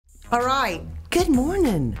All right. Good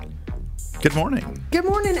morning. Good morning. Good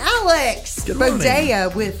morning, Alex. Good morning.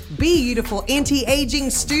 Bodea with Beautiful Anti-Aging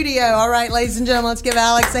Studio. All right, ladies and gentlemen, let's give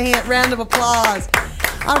Alex a round of applause.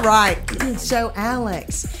 All right. So,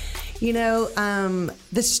 Alex,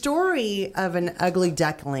 the story of an ugly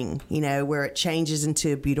duckling, where it changes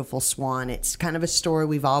into a beautiful swan, it's kind of a story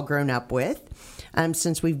we've all grown up with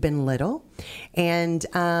since we've been little. And,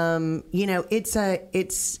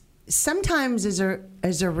 it's sometimes is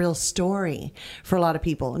a real story for a lot of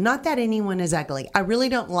people. Not that anyone is ugly. I really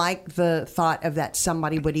don't like the thought of that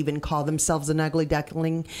somebody would even call themselves an ugly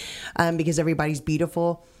duckling because everybody's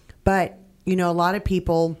beautiful. But, a lot of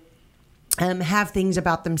people have things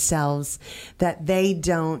about themselves that they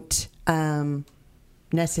don't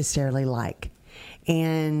necessarily like.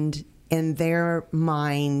 And in their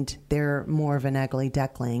mind, they're more of an ugly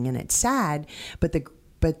duckling. And it's sad. But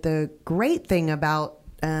the great thing about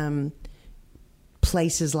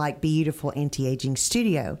places like Beautiful Anti-Aging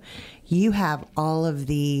Studio, you have all of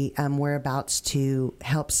the whereabouts to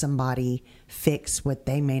help somebody fix what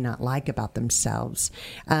they may not like about themselves.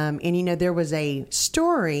 There was a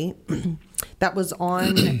story that was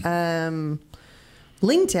on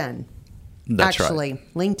LinkedIn. That's actually,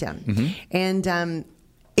 right. LinkedIn. Mm-hmm. And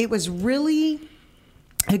it was really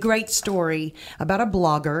a great story about a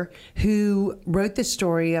blogger who wrote this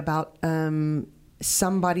story about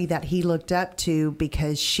somebody that he looked up to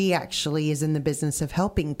because she actually is in the business of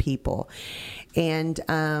helping people. And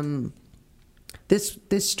this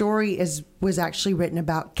story was actually written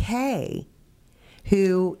about Kay,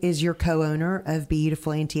 who is your co-owner of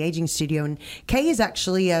Beautiful Anti-Aging Studio. And Kay is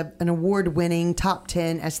actually an award-winning top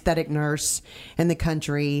 10 aesthetic nurse in the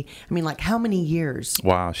country. I mean, how many years?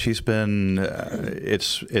 Wow, she's been.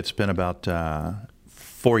 It's been about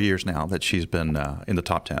 4 years now that she's been in the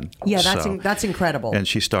top 10. Yeah, that's incredible. And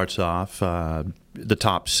she starts off the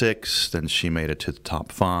top 6, then she made it to the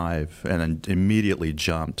top 5, and then immediately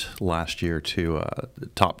jumped last year to the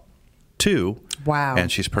top 2. Wow.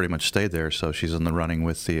 And she's pretty much stayed there, so she's in the running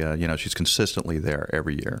with the, she's consistently there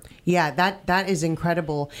every year. Yeah, that is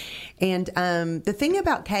incredible. And the thing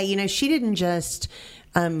about Kay, she didn't just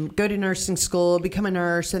go to nursing school, become a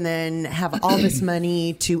nurse, and then have all this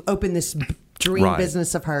money to open this dream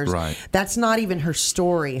business of hers. Right. That's not even her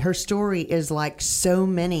story. Her story is like so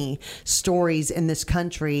many stories in this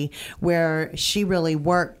country where she really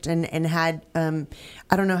worked and had,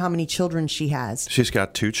 I don't know how many children she has. She's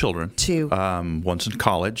got 2 children. 2. One's in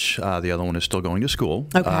college. The other one is still going to school.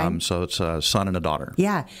 Okay. So it's a son and a daughter.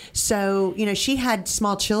 Yeah. So, she had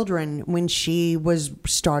small children when she was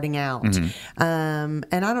starting out. Mm-hmm.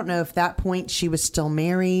 And I don't know if at that point she was still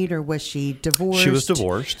married or was she divorced? She was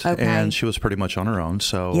divorced, okay. And she was pretty much on her own.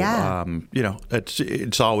 So, yeah.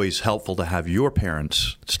 It's always helpful to have your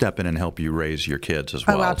parents step in and help you raise your kids as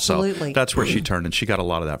well. Oh, absolutely. So that's where she turned, and she got a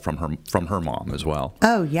lot of that from her mom as well.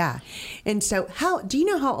 Oh, yeah. And so do you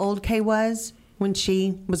know how old Kay was when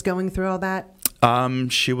she was going through all that?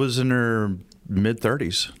 She was in her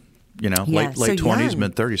mid-30s. Late 20s,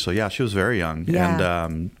 mid-30s. So, yeah, she was very young. Yeah.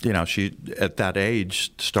 And, she, at that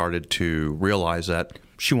age, started to realize that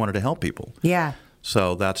she wanted to help people. Yeah.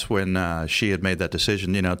 So that's when she had made that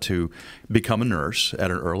decision, to become a nurse at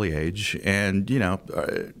an early age. And,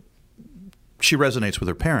 she resonates with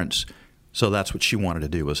her parents. So that's what she wanted to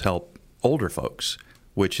do, was help older folks,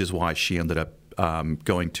 which is why she ended up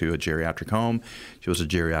going to a geriatric home. She was a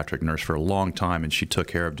geriatric nurse for a long time, and she took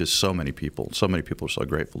care of just so many people. So many people are so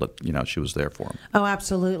grateful that, she was there for them. Oh,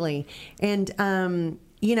 absolutely. And,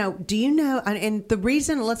 do you know, and the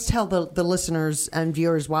reason, let's tell the listeners and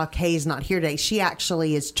viewers why Kay is not here today, she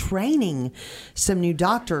actually is training some new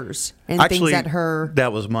doctors and things at her.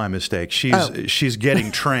 That was my mistake. She's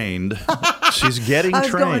getting trained. She's getting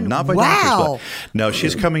trained, going, not by wow. doctors. But no,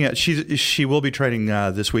 she's coming out. She will be training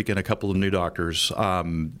this weekend a couple of new doctors.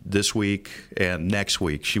 This week and next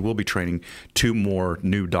week, she will be training 2 more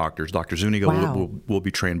new doctors. Dr. Zuniga will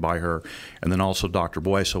be trained by her, and then also Dr.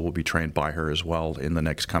 Buesa will be trained by her as well in the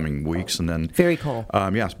next coming weeks. And then very cool.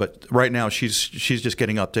 Yes, but right now she's just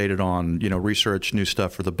getting updated on research, new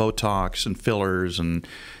stuff for the Botox and fillers, and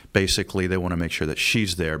basically they want to make sure that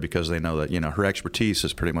she's there because they know that her expertise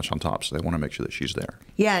is pretty much on top, so they want to make sure that she's there.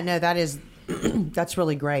 Yeah, no, that is that's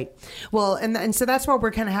really great. Well, and so that's why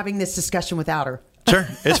we're kind of having this discussion without her. Sure.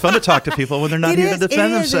 It's fun to talk to people when they're not here to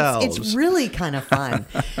defend themselves. It's really kind of fun.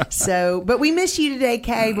 But we miss you today,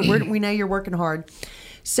 Kay, but we know you're working hard.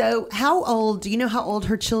 So do you know how old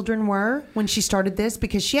her children were when she started this?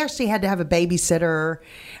 Because she actually had to have a babysitter,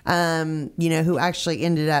 who actually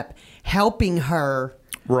ended up helping her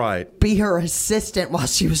Right. be her assistant while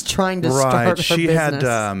she was trying to start her she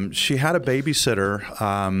business. She had a babysitter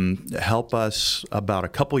help us about a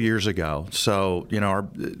couple years ago. So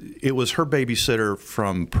it was her babysitter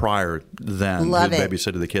from prior then who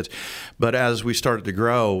babysitted the kids. But as we started to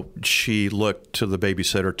grow, she looked to the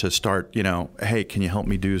babysitter to start. Hey, can you help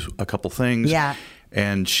me do a couple things? Yeah.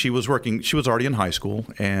 And she was working. She was already in high school,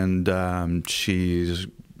 and she's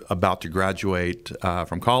about to graduate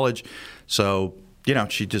from college. So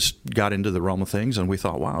she just got into the realm of things, and we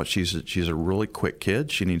thought, wow, she's a really quick kid.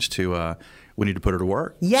 She needs to. We need to put her to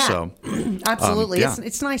work. Yeah, so, absolutely.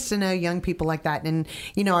 It's nice to know young people like that. And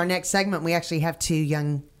our next segment, we actually have 2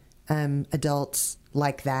 young adults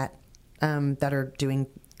like that that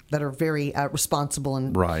are very responsible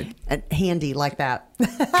and handy like that.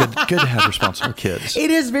 Good to have responsible kids.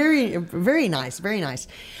 It is very, very nice. Very nice.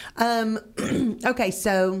 Okay,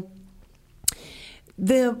 so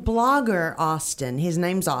the blogger Austin, his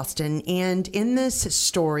name's Austin, and in this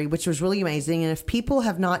story, which was really amazing, and if people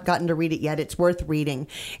have not gotten to read it yet, it's worth reading.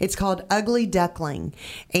 It's called Ugly Duckling,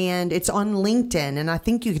 and it's on LinkedIn, and I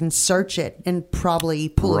think you can search it and probably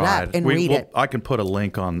pull it up and read it. I can put a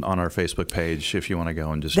link on our Facebook page if you want to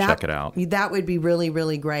go and just check it out. That would be really,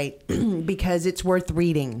 really great because it's worth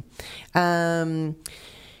reading. And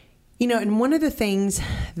one of the things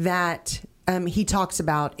that he talks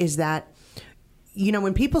about is that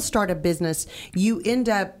when people start a business, you end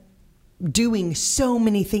up doing so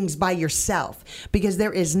many things by yourself because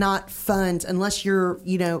there is not funds unless you're,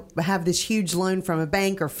 have this huge loan from a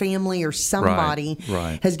bank or family or somebody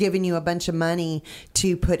has given you a bunch of money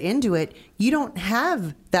to put into it. You don't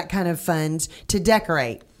have that kind of funds to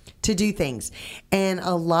decorate, to do things. And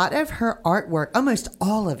a lot of her artwork, almost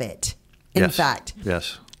all of it, in fact,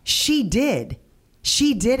 she did.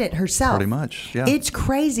 She did it herself. Pretty much, yeah. It's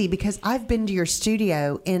crazy because I've been to your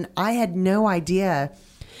studio and I had no idea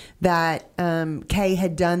that Kay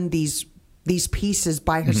had done these pieces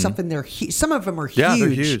by herself, and some of them are huge. Yeah, they're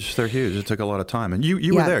huge. They're huge. It took a lot of time, and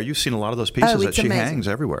you were there. You've seen a lot of those pieces that she hangs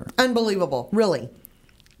everywhere. Unbelievable, really.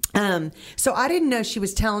 So I didn't know she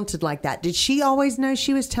was talented like that. Did she always know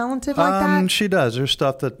she was talented like that? She does. There's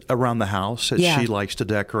stuff that around the house that she likes to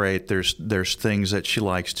decorate. There's things that she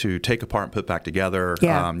likes to take apart and put back together.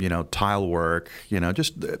 Tile work.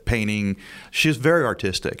 Just painting. She's very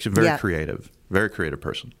artistic. She's very creative. Very creative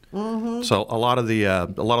person. Mm-hmm. So a lot of the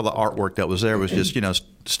artwork that was there was just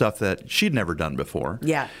stuff that she'd never done before.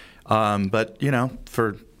 Yeah. But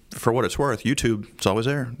for what it's worth, YouTube, it's always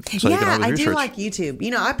there. So you can always research. I do like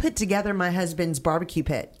YouTube. I put together my husband's barbecue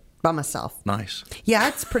pit by myself. Nice. Yeah,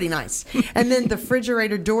 it's pretty nice. And then the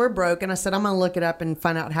refrigerator door broke, and I said, I'm going to look it up and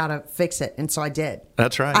find out how to fix it. And so I did.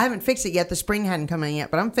 That's right. I haven't fixed it yet. The spring hadn't come in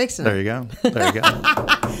yet, but I'm fixing it. There you go.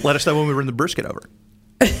 Let us know when we bring the brisket over.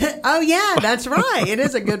 Oh, yeah, that's right. It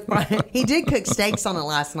is a good fun. He did cook steaks on it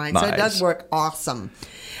last night, so it does work awesome.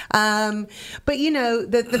 But,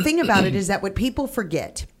 the thing about it is that what people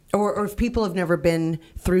forget, or if people have never been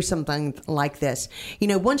through something like this,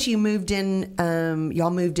 once you moved in,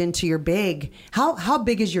 y'all moved into your big, how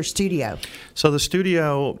big is your studio? So the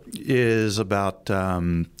studio is about,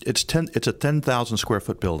 it's a 10,000 square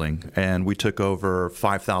foot building, and we took over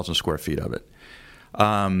 5,000 square feet of it.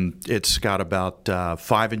 It's got about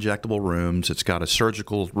 5 injectable rooms. It's got a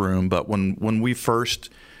surgical room. But when we first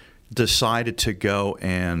decided to go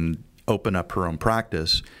and open up her own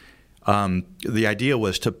practice, the idea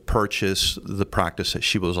was to purchase the practice that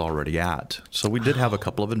she was already at. So we did have a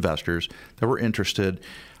couple of investors that were interested.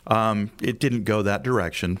 It didn't go that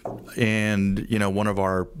direction, and one of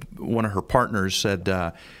her partners said,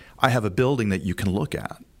 "I have a building that you can look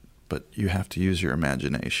at, but you have to use your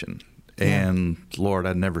imagination." And Lord,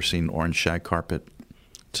 I'd never seen orange shag carpet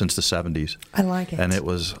since the 70s. I like it. And it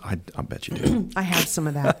was, I bet you do. I have some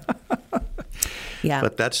of that. Yeah.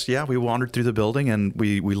 But we wandered through the building and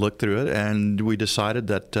we looked through it and we decided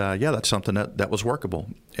that, that's something that was workable.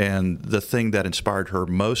 And the thing that inspired her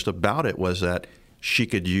most about it was that she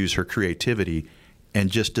could use her creativity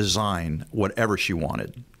and just design whatever she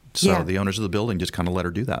wanted. So the owners of the building just kind of let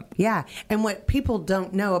her do that. Yeah. And what people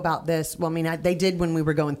don't know about this, they did when we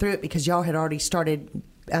were going through it because y'all had already started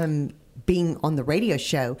being on the radio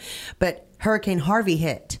show. But Hurricane Harvey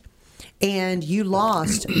hit and you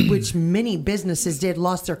lost, which many businesses did,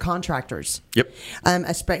 lost their contractors. Yep.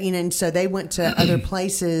 And so they went to other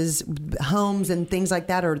places, homes and things like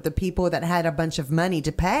that, or the people that had a bunch of money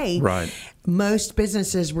to pay. Right. Most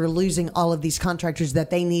businesses were losing all of these contractors that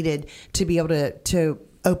they needed to be able to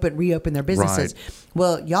reopen their businesses. Right.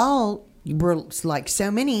 Well, y'all were like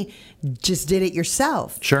so many just did it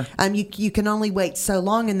yourself. Sure. You can only wait so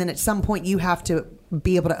long, and then at some point you have to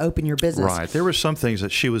be able to open your business. Right. There were some things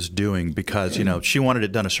that she was doing because, she wanted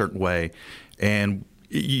it done a certain way. And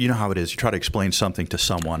you know how it is. You try to explain something to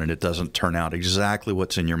someone and it doesn't turn out exactly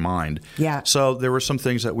what's in your mind. Yeah. So there were some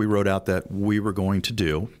things that we wrote out that we were going to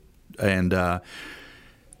do. And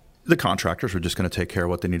the contractors were just going to take care of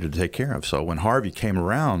what they needed to take care of. So when Harvey came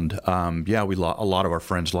around, a lot of our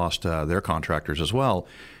friends lost their contractors as well.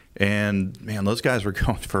 And man, those guys were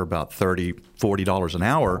going for about $30, $40 an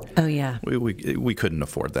hour. Oh yeah, we couldn't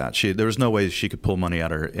afford that. There was no way she could pull money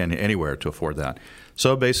out of her anywhere to afford that.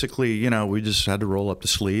 So basically, we just had to roll up the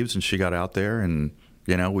sleeves, and she got out there, and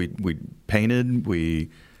we painted, we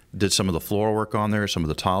did some of the floor work on there, some of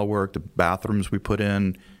the tile work, the bathrooms we put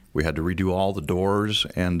in. We had to redo all the doors,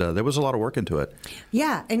 and there was a lot of work into it.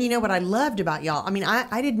 Yeah, and you know what I loved about y'all? I mean,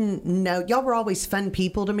 I didn't know. Y'all were always fun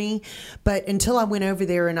people to me, but until I went over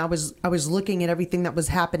there and I was looking at everything that was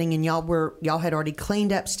happening, and y'all had already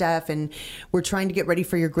cleaned up stuff and were trying to get ready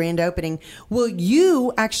for your grand opening. Well,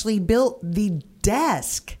 you actually built the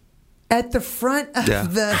desk at the front of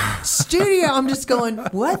the studio. I'm just going,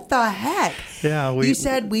 what the heck? Yeah, you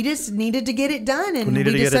said we just needed to get it done, and we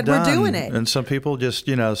just said we're doing it. And some people just,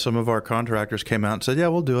 some of our contractors came out and said, yeah,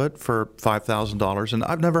 we'll do it for $5,000. And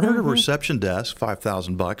I've never heard of a reception desk,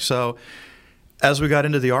 $5,000. So as we got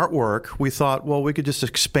into the artwork, we thought, well, we could just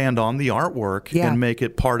expand on the artwork and make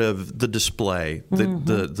it part of the display,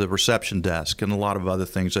 the reception desk, and a lot of other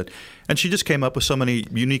things and she just came up with so many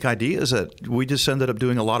unique ideas that we just ended up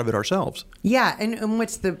doing a lot of it ourselves. Yeah, and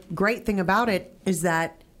what's the great thing about it is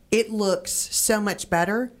that it looks so much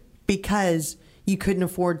better because you couldn't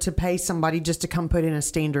afford to pay somebody just to come put in a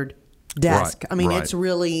standard desk. Right, I mean,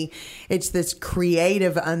 it's this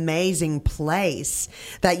creative, amazing place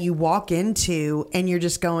that you walk into and you're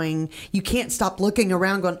just going, you can't stop looking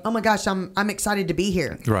around going, oh my gosh, I'm excited to be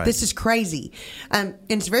here. Right. This is crazy. And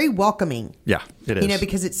it's very welcoming. Yeah, it is.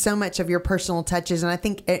 Because it's so much of your personal touches. And I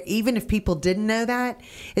think even if people didn't know that,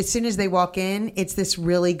 as soon as they walk in, it's this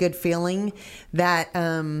really good feeling that,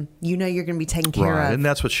 you're going to be taken care of. And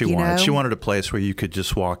that's what she wanted. She wanted a place where you could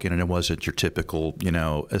just walk in and it wasn't your typical,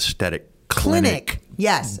 aesthetic clinic.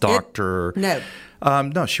 Yes. Doctor.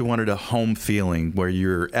 No, she wanted a home feeling where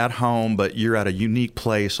you're at home, but you're at a unique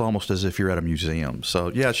place, almost as if you're at a museum. So,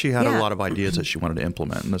 she had a lot of ideas that she wanted to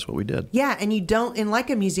implement, and that's what we did. Yeah, and like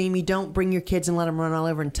a museum, you don't bring your kids and let them run all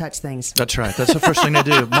over and touch things. That's right. That's the first thing they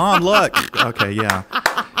do. Mom, look. Okay, yeah.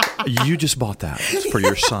 You just bought that for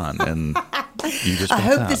your son, and you just bought I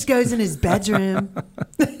hope that. this goes in his bedroom.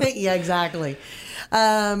 Yeah, exactly.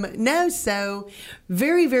 So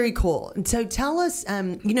very, very cool. And so tell us,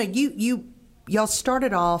 y'all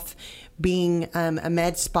started off being a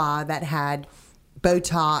med spa that had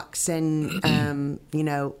Botox and,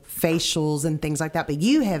 facials and things like that. But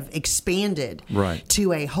you have expanded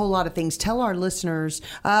to a whole lot of things. Tell our listeners,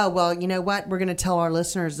 you know what? We're going to tell our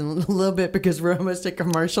listeners in a little bit because we're almost at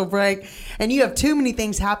commercial break. And you have too many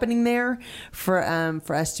things happening there for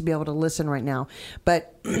us to be able to listen right now.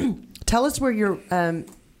 But tell us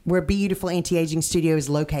where Beautiful Anti-Aging Studio is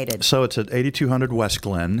located. So it's at 8200 West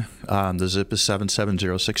Glen. The zip is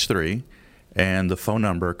 77063. And the phone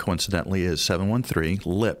number, coincidentally, is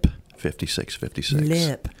 713-LIP 5656.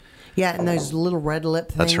 LIP. Yeah, and those little red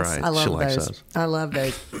lip things. That's right. I love those. I love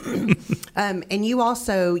those. And you'll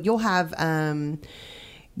have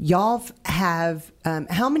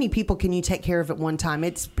how many people can you take care of at one time?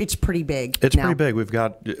 It's pretty big. It's pretty big. We've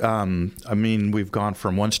got, we've gone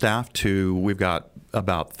from one staff to we've got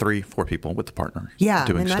about 3-4 people with the partner. Yeah,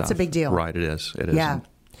 doing and that's stuff. a big deal. Right, it is. It is. Yeah.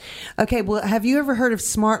 Okay, well, have you ever heard of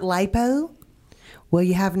Smart Lipo? Well,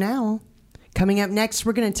 you have now. Coming up next,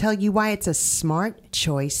 we're going to tell you why it's a smart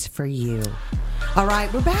choice for you. All right,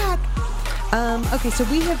 we're back. Okay, so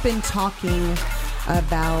we have been talking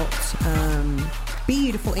about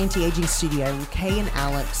Beautiful Anti-Aging Studio, Kay and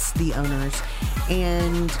Alex, the owners.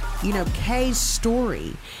 And, Kay's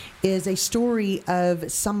story is a story of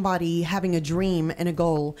somebody having a dream and a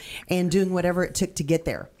goal and doing whatever it took to get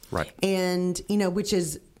there. Right. And,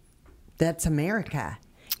 that's America.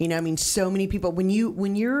 So many people, when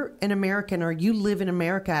you're an American or you live in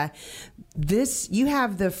America, you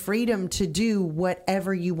have the freedom to do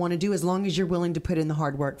whatever you want to do as long as you're willing to put in the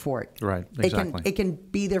hard work for it. Right, exactly. It can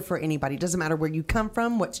be there for anybody. It doesn't matter where you come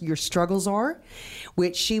from, what your struggles are,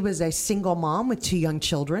 which she was a single mom with 2 young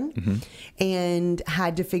children and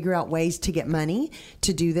had to figure out ways to get money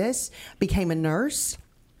to do this, became a nurse.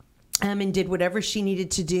 And did whatever she needed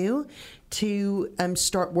to do to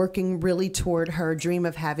start working really toward her dream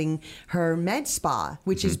of having her med spa,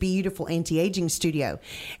 which is Beautiful Anti-Aging Studio.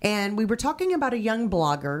 And we were talking about a young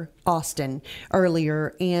blogger, Austin,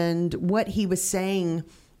 earlier, and what he was saying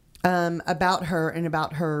about her and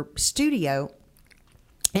about her studio.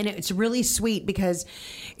 And it's really sweet because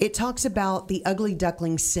it talks about the ugly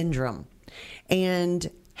duckling syndrome and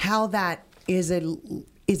how that is a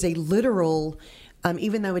literal,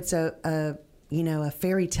 even though it's a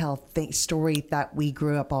fairy tale story that we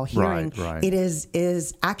grew up all hearing. Right. It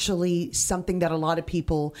is actually something that a lot of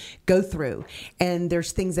people go through, and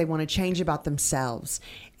there's things they want to change about themselves.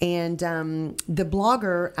 And the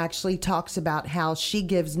blogger actually talks about how she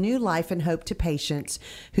gives new life and hope to patients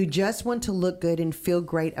who just want to look good and feel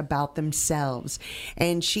great about themselves.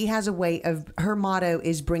 And she has a way of, her motto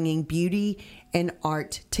is bringing beauty and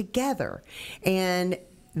art together. And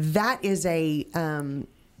that is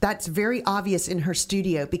that's very obvious in her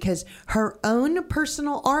studio because her own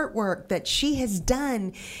personal artwork that she has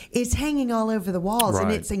done is hanging all over the walls,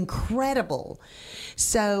 and it's incredible.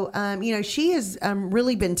 So, she has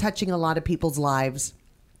really been touching a lot of people's lives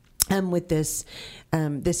with this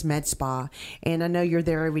med spa. And I know you're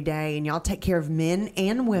there every day, and y'all take care of men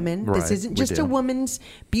and women. Right, this isn't just a woman's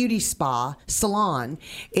beauty spa salon.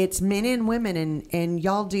 It's men and women, and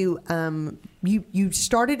y'all do... You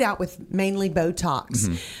started out with mainly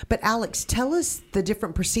Botox, but Alex, tell us the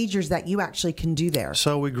different procedures that you actually can do there.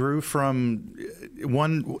 So we grew from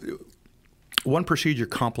one procedure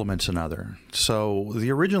complements another. So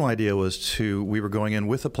the original idea was we were going in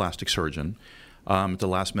with a plastic surgeon. At the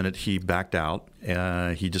last minute, he backed out.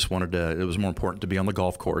 He just wanted to, it was more important to be on the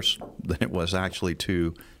golf course than it was actually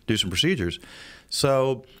to do some procedures.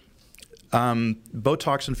 So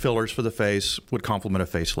Botox and fillers for the face would complement a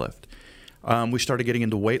facelift. We started getting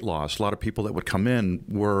into weight loss. A lot of people that would come in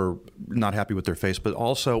were not happy with their face, but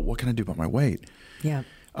also, what can I do about my weight? Yeah.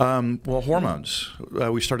 Well, hormones.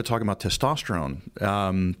 We started talking about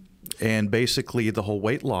testosterone. And basically, the whole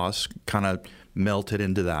weight loss kind of melted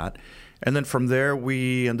into that. And then from there,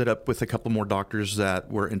 we ended up with a couple more doctors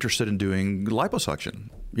that were interested in doing liposuction,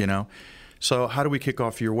 So how do we kick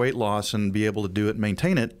off your weight loss and be able to do it and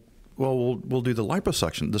maintain it? Well, we'll do the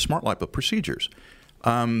liposuction, the smart lipo procedures.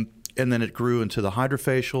 And then it grew into the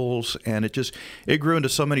hydrofacials, and it grew into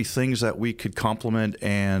so many things that we could complement.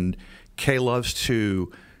 And Kay loves to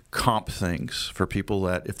comp things for people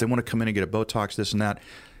that if they want to come in and get a Botox, this and that,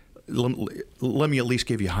 let me at least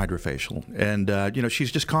give you a hydrofacial. And, she's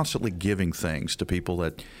just constantly giving things to people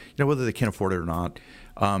that, whether they can afford it or not.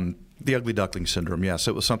 The ugly duckling syndrome, yes,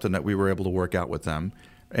 it was something that we were able to work out with them.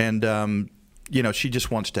 And, she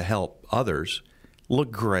just wants to help others look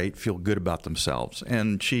great, feel good about themselves.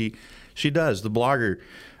 And she does. The blogger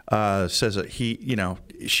says that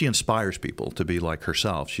she inspires people to be like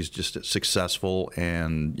herself. She's just successful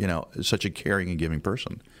and, such a caring and giving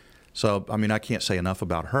person. So, I can't say enough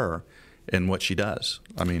about her and what she does.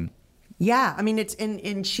 Yeah, it's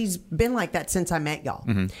and she's been like that since I met y'all.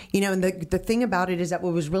 And the thing about it is that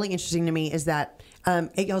what was really interesting to me is that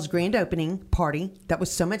at y'all's grand opening party, that was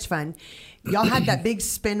so much fun. Y'all had that big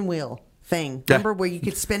spin wheel thing. Remember where you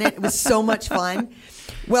could spin it? It was so much fun.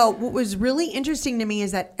 Well, what was really interesting to me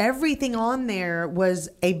is that everything on there was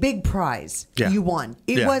a big prize. Yeah. You won.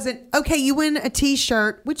 It wasn't, okay, you win a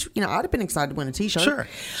T-shirt, which, I'd have been excited to win a T-shirt.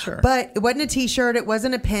 Sure. But it wasn't a T-shirt. It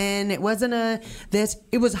wasn't a pen. It wasn't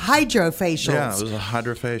it was hydrofacials. Yeah, it was a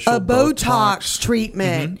hydrofacial. A Botox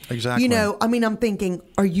treatment. Exactly. I'm thinking,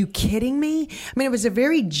 are you kidding me? It was a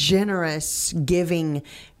very generous, giving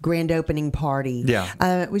grand opening party.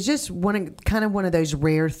 Yeah. It was just one of those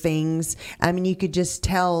rare things. You could just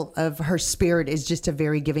tell of her spirit is just a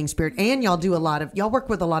very giving spirit. And y'all work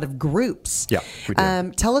with a lot of groups. Yeah, we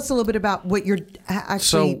do. Tell us a little bit about what you're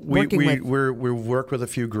actually working with. We work with a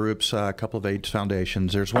few groups, a couple of AIDS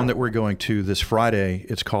foundations. There's one that we're going to this Friday.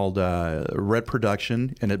 It's called Red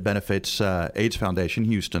Production, and it benefits AIDS Foundation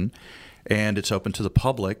Houston. And it's open to the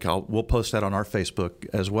public. We'll post that on our Facebook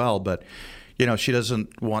as well. But she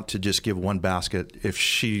doesn't want to just give one basket.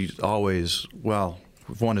 If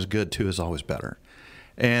one is good, two is always better.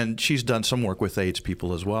 And she's done some work with AIDS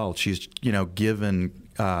people as well. She's, given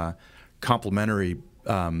complimentary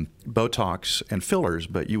Botox and fillers,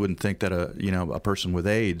 but you wouldn't think that a person with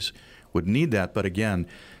AIDS would need that. But again,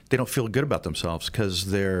 they don't feel good about themselves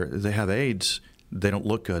because they have AIDS. They don't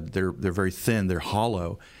look good. They're very thin. They're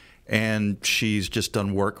hollow. And she's just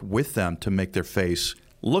done work with them to make their face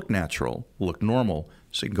look natural, look normal,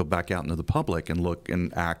 so you can go back out into the public and look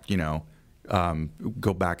and act,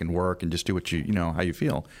 go back and work and just do what how you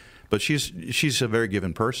feel. But she's a very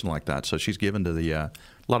given person like that, so she's given to a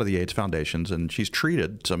lot of the AIDS foundations, and she's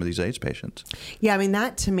treated some of these AIDS patients. Yeah,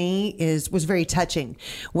 that to me was very touching.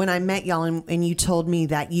 When I met y'all and you told me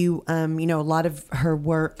that you, a lot of her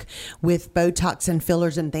work with Botox and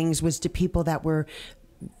fillers and things was to people that were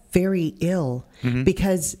very ill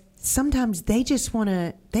because sometimes they just want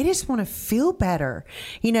to feel better.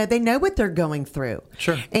 They know what they're going through.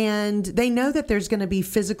 Sure. And they know that there's going to be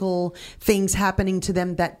physical things happening to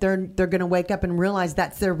them that they're going to wake up and realize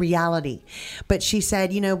that's their reality. But she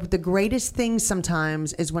said, the greatest thing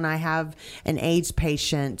sometimes is when I have an AIDS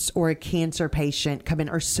patient or a cancer patient come in,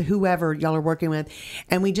 or whoever y'all are working with,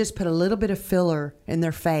 and we just put a little bit of filler in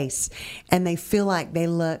their face and they feel like they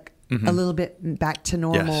look a little bit back to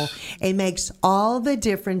normal. Yes. It makes all the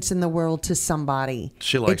difference in the world to somebody.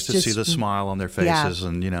 She likes to see the smile on their faces,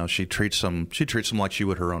 and she treats them like she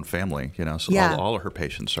would her own family. So all of her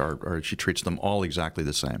patients are she treats them all exactly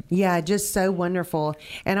the same. Yeah, just so wonderful.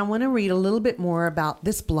 And I want to read a little bit more about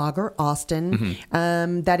this blogger, Austin.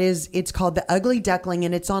 It's called The Ugly Duckling,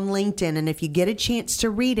 and it's on LinkedIn. And if you get a chance to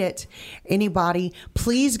read it, anybody,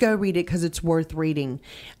 please go read it because it's worth reading.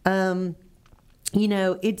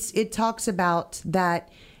 It talks about that,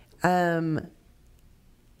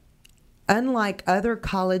 unlike other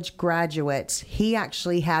college graduates, he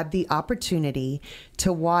actually had the opportunity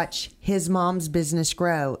to watch his mom's business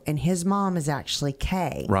grow, and his mom is actually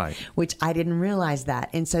Kay, right? Which I didn't realize that,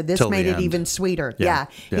 and so this made it even sweeter. Yeah.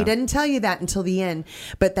 He didn't tell you that until the end,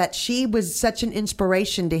 but that she was such an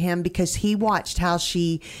inspiration to him because he watched how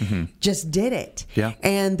she just did it. Yeah,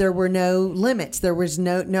 and there were no limits. There was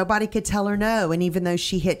nobody could tell her no, and even though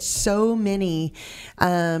she hit so many,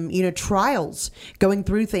 trials going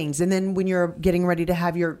through things, and then when you're getting ready to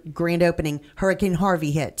have your grand opening, Hurricane Harvey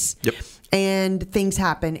hits. Yep. And things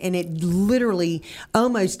happen, and it literally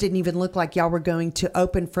almost didn't even look like y'all were going to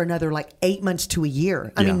open for another 8 months to a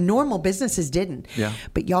year. I mean, normal businesses didn't. Yeah.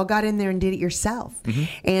 But y'all got in there and did it yourself.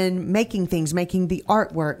 And making the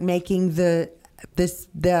artwork, making the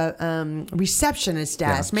receptionist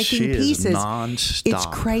desk, making she pieces. Is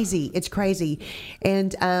nonstop. It's crazy.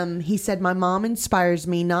 And he said, my mom inspires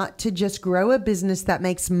me not to just grow a business that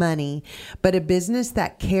makes money, but a business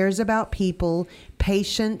that cares about people,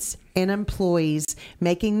 patients, and employees,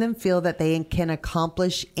 making them feel that they can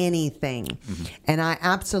accomplish anything. And I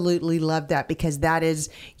absolutely love that because that's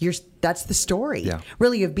the story,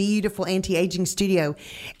 really, of Beautiful Anti-Aging Studio.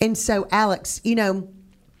 And so, Alex,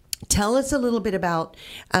 tell us a little bit about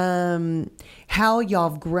how y'all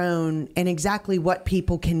have grown and exactly what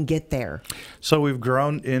people can get there. So we've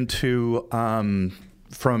grown into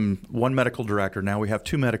from one medical director. Now we have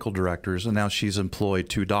 2 medical directors, and now she's employed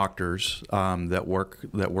 2 doctors that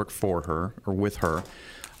work for her or with her,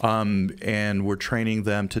 and we're training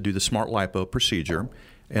them to do the smart lipo procedure.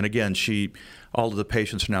 And again, all of the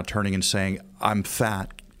patients are now turning and saying, "I'm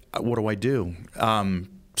fat. What do I do?"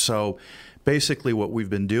 So basically, what we've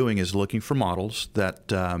been doing is looking for models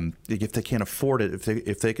that, if they can't afford it,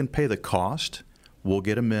 if they can pay the cost, we'll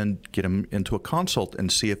get them into a consult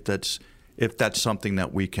and see if that's something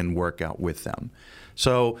that we can work out with them.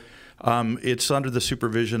 So it's under the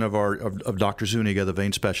supervision of Dr. Zuniga, the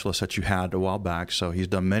vein specialist that you had a while back. So he's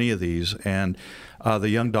done many of these, and the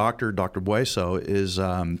young doctor, Dr. Bueso,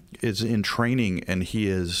 is in training, and he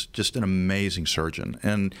is just an amazing surgeon.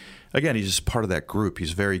 And again, he's just part of that group.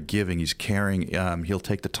 He's very giving. He's caring. He'll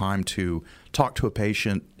take the time to talk to a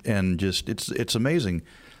patient, and just it's amazing.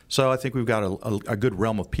 So I think we've got a good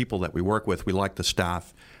realm of people that we work with. We like the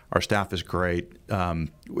staff. Our staff is great.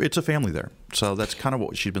 It's a family there. So that's kind of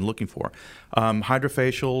what she's been looking for.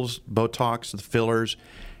 Hydrofacials, Botox, the fillers,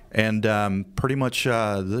 and pretty much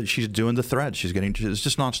she's doing the threads. It's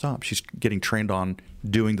just nonstop. She's getting trained on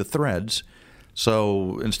doing the threads.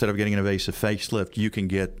 So instead of getting an invasive facelift, you can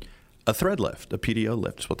get a thread lift, a PDO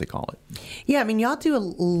lift is what they call it. Yeah, I mean, y'all do a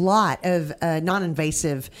lot of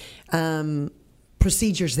non-invasive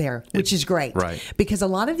procedures there, which is great. Right. Because a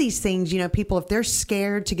lot of these things, people, if they're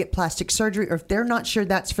scared to get plastic surgery or if they're not sure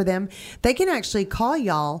that's for them, they can actually call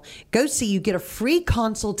y'all, go see you, get a free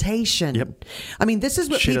consultation. Yep. I mean, this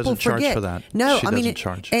is what she people doesn't forget. Charge for that. No, she doesn't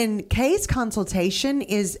charge. And Kay's consultation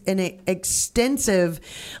is an extensive,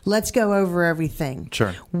 let's go over everything.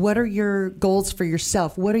 Sure. What are your goals for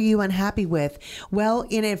yourself? What are you unhappy with? Well,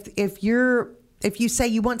 if you say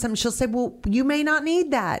you want something, she'll say, well, you may not need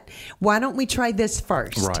that. Why don't we try this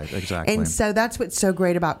first? Right, exactly. And so that's what's so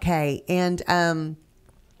great about Kay. And,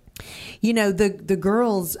 the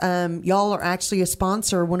girls, y'all are actually a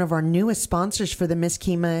sponsor, one of our newest sponsors for the Miss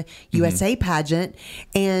Kima USA pageant.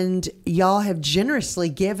 And y'all have generously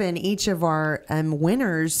given each of our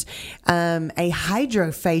winners a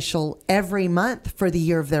hydrofacial every month for the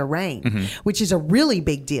year of their reign, which is a really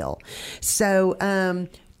big deal. So,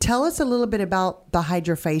 tell us a little bit about the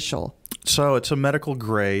hydrofacial. So it's a medical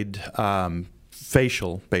grade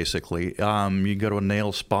facial, basically. You can go to a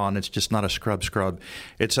nail spa, and it's just not a scrub.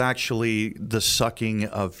 It's actually the sucking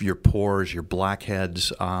of your pores, your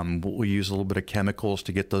blackheads. We'll use a little bit of chemicals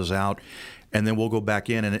to get those out, and then we'll go back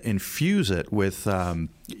in and infuse it with,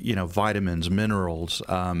 vitamins, minerals,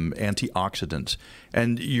 antioxidants,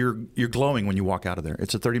 and you're glowing when you walk out of there.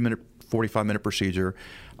 It's a 30-minute, 45-minute procedure.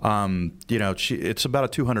 It's about a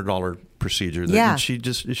 $200 procedure. Yeah.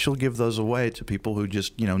 She'll give those away to people who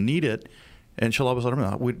just need it. And she'll always let them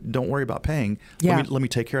know, don't worry about paying. Yeah. Let me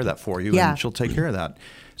take care of that for you. Yeah. And she'll take care of that.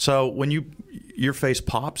 So when your face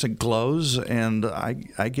pops and glows, and I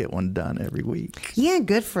get one done every week. Yeah,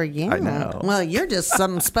 good for you. I know. Well, you're just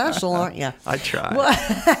something special, aren't you? I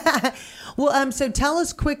try. Well, so tell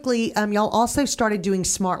us quickly, y'all also started doing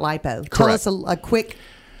Smart Lipo. Correct. Tell us a quick...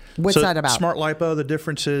 What's that about? Smart Lipo, the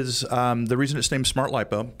difference is the reason it's named Smart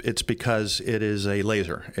Lipo, it's because it is a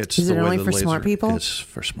laser. Is it only for smart people? It's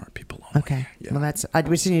for smart people only. Okay. Yeah. Well, we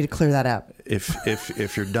just need to clear that up.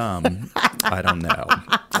 If you're dumb, I don't know.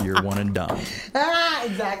 You're one and dumb.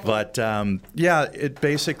 Exactly. But it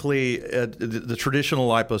basically the traditional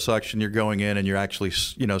liposuction, you're going in and you're actually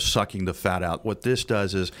sucking the fat out. What this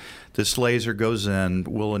does is this laser goes in,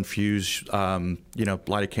 will infuse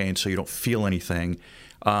lidocaine so you don't feel anything.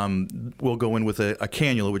 We'll go in with a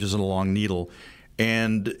cannula, which is a long needle,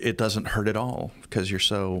 and it doesn't hurt at all because you're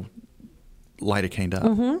so lidocained up.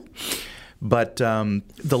 Mm-hmm. But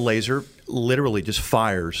the laser literally just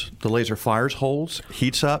fires. The laser fires holes,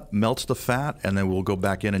 heats up, melts the fat, and then we'll go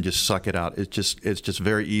back in and just suck it out. It's just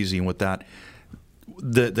very easy. And with that,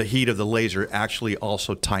 the heat of the laser actually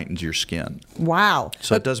also tightens your skin. Wow.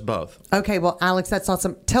 So it does both. Okay, well, Alex, that's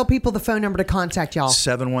awesome. Tell people the phone number to contact y'all.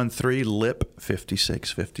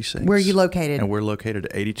 713-LIP-5656. Where are you located? And we're located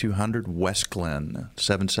at 8200 West Glen,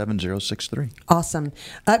 77063. Awesome.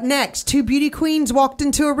 Up next, two beauty queens walked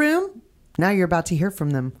into a room. Now you're about to hear from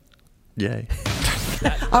them. Yay.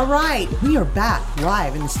 All right, we are back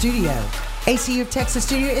live in the studio. ACU of Texas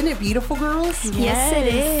studio. Isn't it beautiful, girls? Yes, it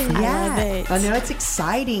is. Yeah. I love it. I know, it's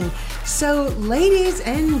exciting. So, ladies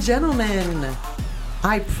and gentlemen,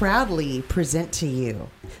 I proudly present to you,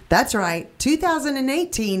 that's right,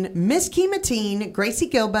 2018 Miss Kemah Teen, Gracie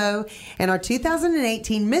Gilbo, and our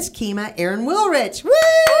 2018 Miss Kemah, Erin Wilrich. Woo!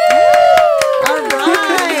 All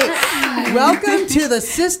right. Welcome to the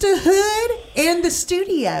sisterhood and the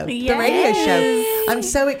studio, the radio show. I'm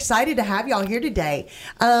so excited to have y'all here today.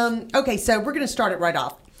 Okay, so we're going to start it right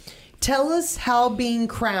off. Tell us how being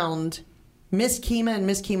crowned Miss Kemah and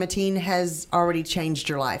Miss Kemah Teen has already changed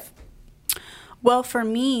your life. Well, for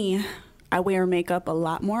me, I wear makeup a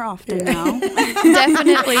lot more often now.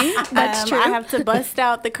 Definitely. That's true. I have to bust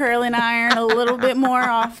out the curling iron a little bit more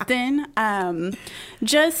often.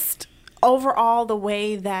 Just overall, the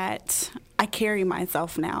way that I carry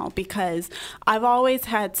myself now, because I've always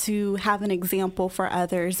had to have an example for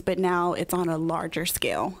others, but now it's on a larger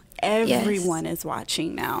scale. Everyone is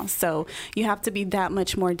watching now, so you have to be that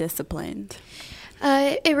much more disciplined.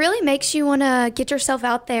 It really makes you want to get yourself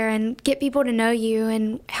out there and get people to know you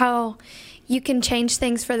and how you can change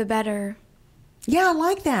things for the better. Yeah, I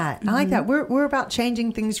like that. Mm-hmm. I like that. We're about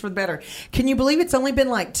changing things for the better. Can you believe it's only been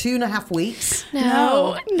like 2.5 weeks?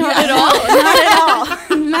 No, not at all. Not at all.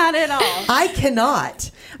 Not at all.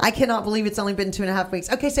 I cannot believe it's only been 2.5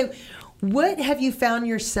 weeks. Okay, so what have you found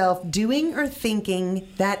yourself doing or thinking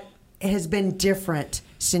that has been different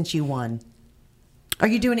since you won? Are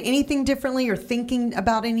you doing anything differently or thinking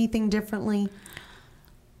about anything differently?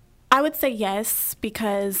 I would say yes,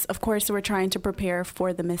 because of course we're trying to prepare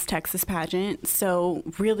for the Miss Texas pageant. So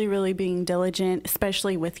really, really being diligent,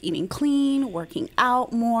 especially with eating clean, working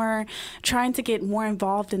out more, trying to get more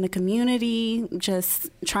involved in the community, just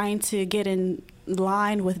trying to get in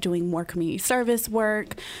line with doing more community service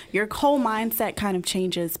work. Your whole mindset kind of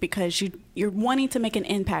changes because you're wanting to make an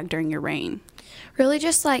impact during your reign. Really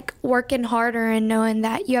just like working harder and knowing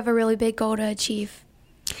that you have a really big goal to achieve.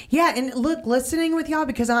 Yeah, and look, listening with y'all,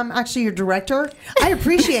 because I'm actually your director, I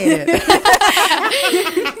appreciate it.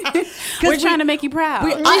 We're trying to make you proud.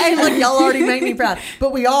 Look, y'all already make me proud.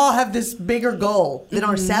 But we all have this bigger goal than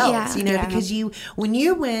ourselves, because when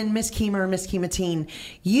you win Miss Kemah or Miss Kemah Teen,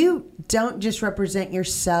 you don't just represent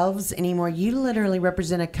yourselves anymore. You literally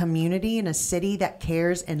represent a community and a city that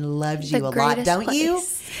cares and loves you a lot, don't you?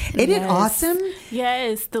 Isn't it awesome?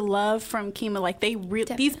 Yes, the love from Kemah, like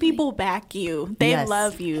these people back you. They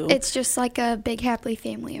love you. It's just like a big happy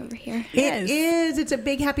family over here. It is. It's a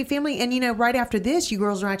big happy family. And right after this, you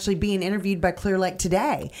girls are actually being interviewed by Clear Lake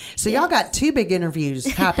Today. So y'all got 2 big interviews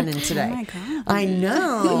happening today. Oh my God. I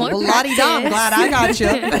know. More Well, la-di-da, I'm glad I got you.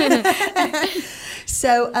 practice.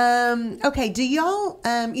 So, okay, do y'all,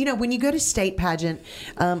 when you go to state pageant,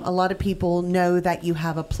 a lot of people know that you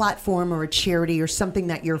have a platform or a charity or something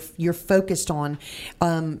that you're focused on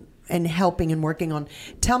and helping and working on.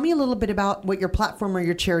 Tell me a little bit about what your platform or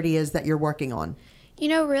your charity is that you're working on.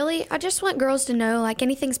 Really, I just want girls to know, like,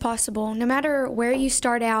 anything's possible. No matter where you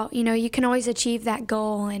start out, you can always achieve that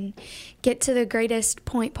goal and get to the greatest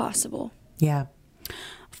point possible. Yeah.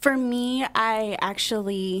 For me, I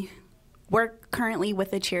actually work currently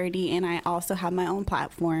with a charity, and I also have my own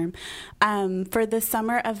platform. For the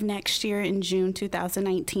summer of next year, in June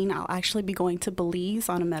 2019, I'll actually be going to Belize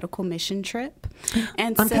on a medical mission trip.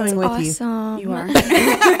 And I'm coming with you. Awesome. You are.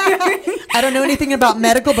 I don't know anything about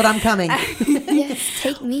medical, but I'm coming. Yes,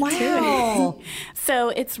 take me too. Wow. So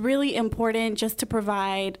it's really important just to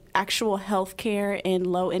provide actual health care in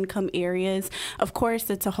low-income areas. Of course,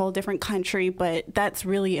 it's a whole different country, but that's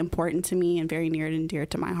really important to me and very near and dear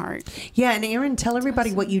to my heart. Yeah, and Erin, tell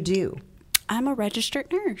everybody what you do. I'm a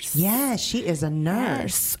registered nurse. Yeah, she is a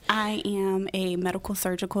nurse. Yes, I am a medical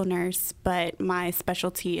surgical nurse, but my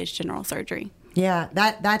specialty is general surgery. Yeah,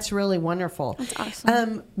 that's really wonderful. That's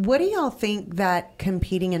awesome. What do y'all think that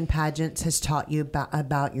competing in pageants has taught you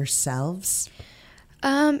about yourselves?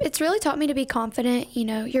 It's really taught me to be confident.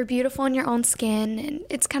 You're beautiful in your own skin, and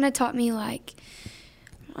it's kind of taught me, like,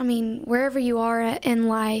 wherever you are in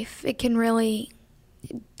life,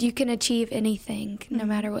 you can achieve anything, no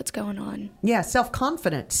matter what's going on. Yeah,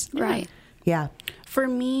 self-confidence. Right. Yeah. For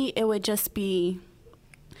me, it would just be,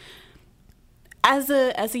 as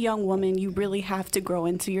a young woman, you really have to grow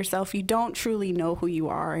into yourself. You don't truly know who you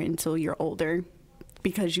are until you're older,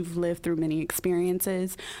 because you've lived through many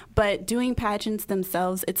experiences. But doing pageants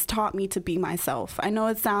themselves, it's taught me to be myself. I know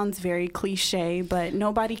it sounds very cliche, but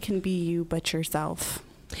nobody can be you but yourself.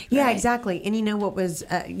 Yeah, Right. exactly. And what was,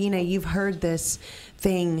 you've heard this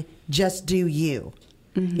thing, just do you.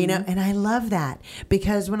 And I love that,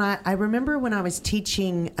 because when I remember when I was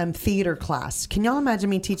teaching theater class. Can y'all imagine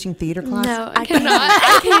me teaching theater class? No, I cannot.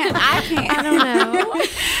 I can't. I don't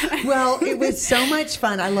know. Well, it was so much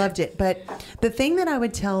fun. I loved it. But the thing that I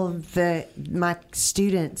would tell my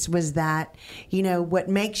students was that, what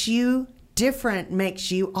makes you different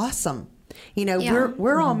makes you awesome. Yeah.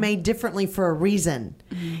 We're all made differently for a reason,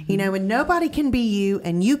 and nobody can be you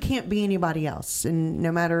and you can't be anybody else. And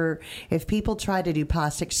no matter if people try to do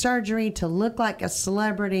plastic surgery to look like a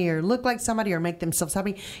celebrity or look like somebody or make themselves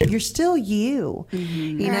happy, you're still you,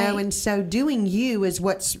 Right. and so doing you is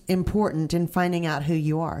what's important in finding out who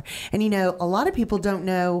you are. And, a lot of people don't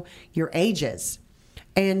know your ages.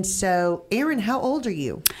 And so, Erin, how old are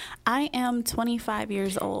you? I am 25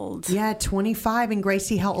 years old. Yeah, 25. And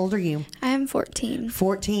Gracie, how old are you? I am 14.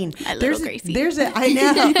 14. My little Gracie. I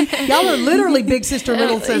know. Y'all are literally big sister,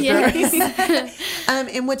 little sister. Yes.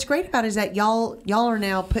 And what's great about it is that y'all are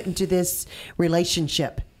now put into this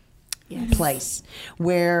relationship place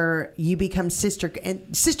where you become sister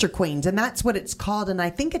queens, and that's what it's called. And I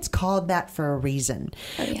think it's called that for a reason,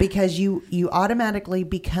 because you automatically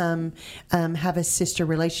become have a sister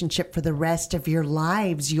relationship for the rest of your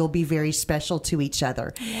lives. You'll be very special to each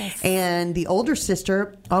other. Yes. And the older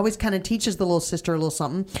sister always kind of teaches the little sister a little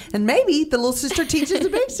something, and maybe the little sister teaches the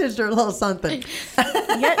big sister a little something.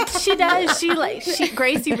 Yeah, she does.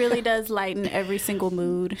 Gracie really does lighten every single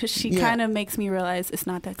mood. She kind of makes me realize it's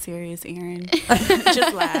not that serious, Erin.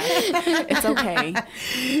 Just laugh. It's okay.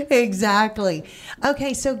 Exactly.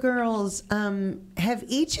 Okay, so girls, have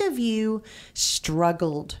each of you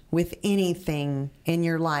struggled with anything in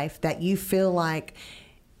your life that you feel like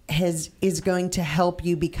is going to help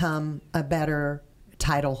you become a better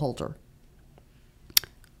title holder?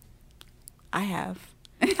 I have.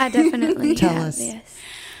 I definitely Tell have, us. Yes.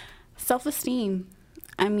 Self-esteem.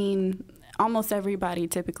 Almost everybody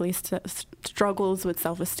typically struggles with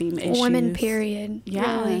self-esteem issues. Women, period.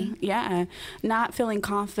 Yeah, Really. yeah. Not feeling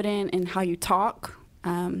confident in how you talk,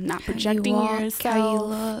 not projecting how you walk, yourself. how you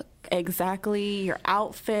look. Exactly, your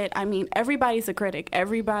outfit. Everybody's a critic.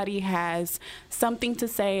 Everybody has something to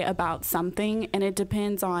say about something, and it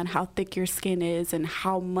depends on how thick your skin is and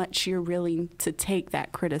how much you're willing to take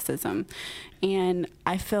that criticism. And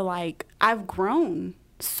I feel like I've grown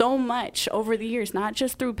so much over the years, not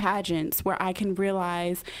just through pageants, where I can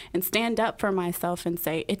realize and stand up for myself and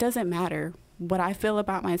say, it doesn't matter. What I feel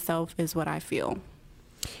about myself is what I feel.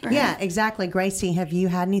 Right. Yeah, exactly. Gracie, have you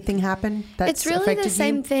had anything happen that's It's really affected the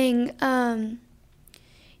same you? thing.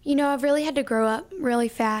 I've really had to grow up really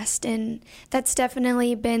fast, and that's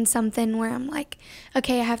definitely been something where I'm like,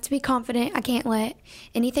 okay, I have to be confident. I can't let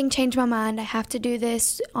anything change my mind. I have to do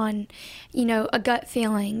this on, a gut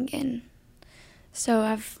feeling. And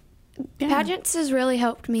so pageants has really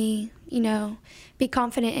helped me, be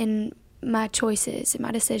confident in my choices and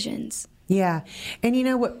my decisions. Yeah.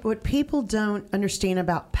 And what people don't understand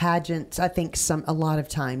about pageants, I think a lot of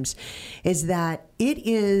times, is that it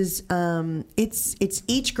is it's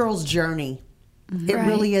each girl's journey. It Right.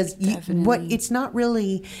 really is. Definitely. It's not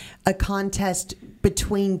really a contest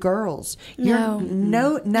between girls. No.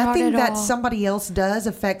 Nothing at that all. somebody else does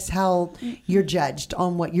affects how you're judged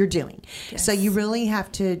on what you're doing. So you really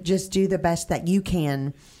have to just do the best that you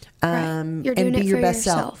can. Right. You're and doing be it your for best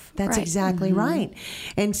self. yourself. That's Right. exactly right.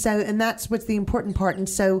 And that's what's the important part. And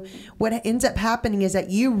so what ends up happening is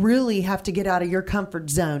that you really have to get out of your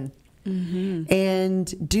comfort zone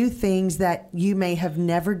and do things that you may have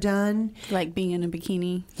never done. Like being in a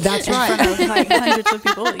bikini. That's In right. front of like hundreds of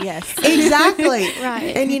people. Yes. Exactly.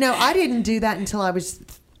 Right. And I didn't do that until I was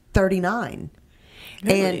 39.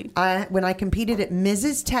 Really? And when I competed at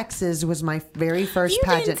Mrs. Texas was my very first You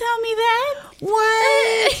pageant. didn't tell me that.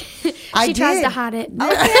 What? She tries did. to hide it.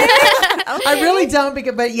 I really don't,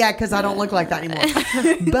 because I don't look like that anymore.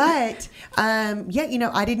 But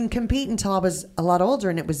I didn't compete until I was a lot older,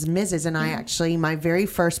 and it was Mrs. And I actually, my very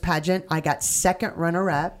first pageant, I got second runner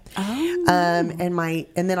up. Oh.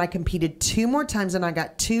 And then I competed 2 more times, and I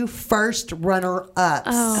got 2 first runner ups.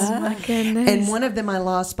 Oh, my goodness. And one of them I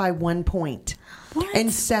lost by 1 point.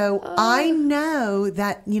 And so I know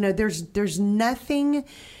that, there's nothing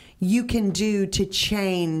you can do to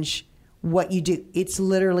change what you do. It's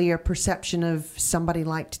literally a perception of somebody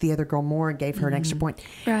liked the other girl more and gave her an extra point.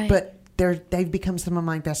 Right. But they've become some of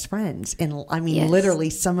my best friends. And I mean, Yes.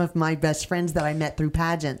 literally some of my best friends that I met through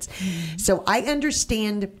pageants. So I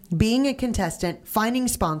understand being a contestant, finding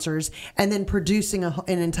sponsors, and then producing an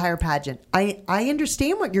entire pageant. I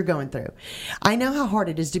understand what you're going through. I know how hard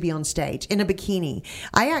it is to be on stage in a bikini.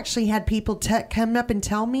 I actually had people come up and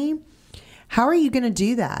tell me, how are you going to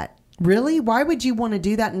do that? Really? Why would you want to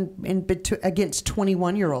do that against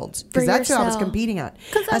 21-year-olds? Because For that's who I was yourself. competing at.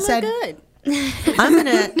 Because I said, look good.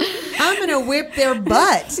 I'm gonna whip their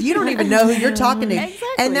butts. You don't even know who you're talking to. Exactly.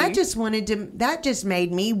 And that just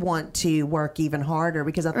made me want to work even harder,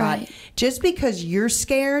 because I thought, Right. just because you're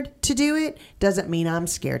scared to do it doesn't mean I'm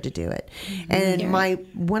scared to do it. And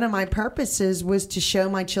one of my purposes was to show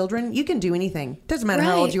my children you can do anything. Doesn't matter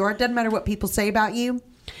how old Right. you are. It doesn't matter what people say about you.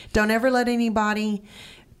 Don't ever let anybody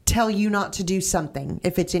tell you not to do something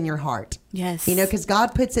if it's in your heart. Yes. Because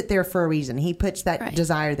God puts it there for a reason. He puts that Right.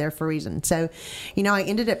 desire there for a reason. So, I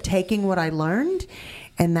ended up taking what I learned,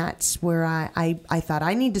 and that's where I thought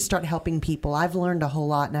I need to start helping people. I've learned a whole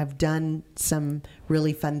lot, and I've done some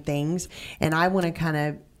really fun things, and I want to kind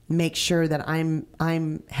of make sure that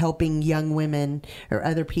I'm helping young women or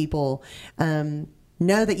other people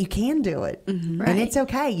know that you can do it, and it's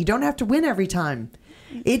okay. You don't have to win every time.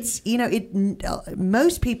 It's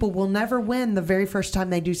most people will never win the very first time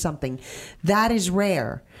they do something. That is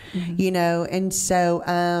rare, and so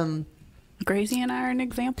Gracie and I are an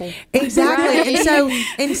example. exactly.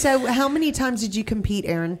 And so how many times did you compete,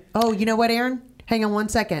 Erin? Oh, you know what, Erin? Hang on 1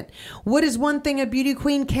 second. What is one thing a beauty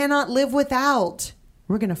queen cannot live without?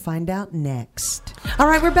 We're going to find out next. All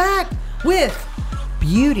right, we're back with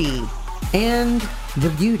Beauty and the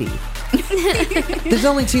Beauty. There's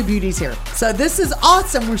only 2 beauties here. So this is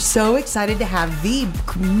awesome. We're so excited to have the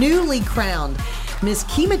newly crowned Miss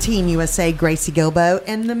Kima Teen USA, Gracie Gilbo,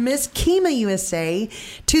 and the Miss Kima USA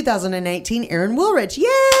 2018, Erin Woolrich. Yay!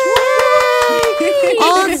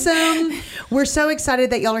 Awesome. We're so excited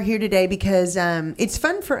that y'all are here today, because it's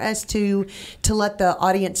fun for us to let the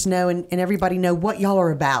audience know and everybody know what y'all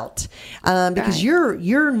are about, because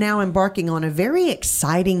you're now embarking on a very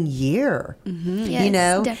exciting year.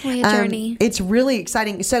 Yes, definitely a journey. It's really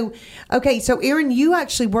exciting. So Erin, you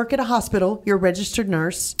actually work at a hospital. You're a registered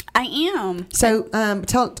nurse. I am. So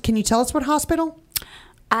can you tell us what hospital?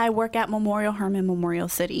 I work at Memorial Hermann Memorial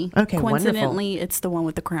City. Okay, Coincidentally, it's the one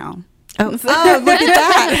with the crown. Oh, look at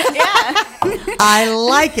that. Yeah. I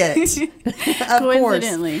like it.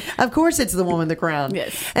 Coincidentally. Of course it's the one with the crown.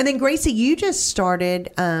 Yes. And then Gracie, you just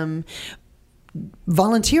started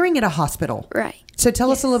volunteering at a hospital. Right. So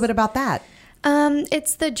tell us a little bit about that.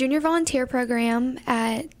 It's the junior volunteer program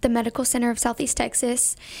at the Medical Center of Southeast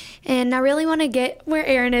Texas, and I really want to get where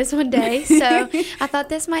Erin is one day, so I thought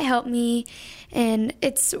this might help me, and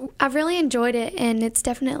I've really enjoyed it, and it's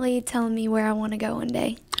definitely telling me where I want to go one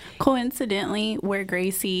day. Coincidentally, where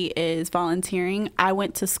Gracie is volunteering, I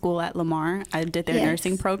went to school at Lamar. I did their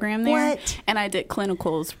nursing program there. What? And I did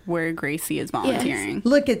clinicals where Gracie is volunteering.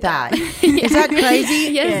 Look at that. Is that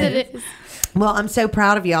crazy? Yes, it is. Well, I'm so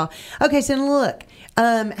proud of y'all. Okay, so look,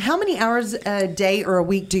 how many hours a day or a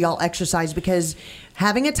week do y'all exercise? Because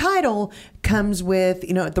having a title comes with,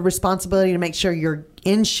 the responsibility to make sure you're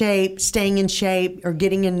in shape, staying in shape, or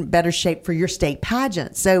getting in better shape for your state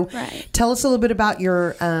pageant. So tell us a little bit about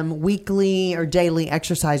your weekly or daily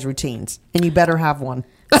exercise routines. And you better have one.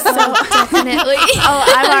 So definitely. Oh,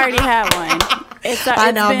 I've already had one.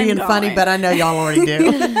 I know I'm being funny, but I know y'all already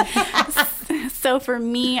do. So for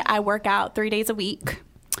me, I work out 3 days a week.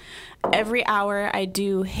 Every hour I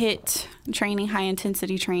do HIIT training, high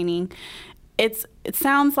intensity training. It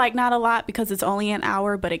sounds like not a lot because it's only an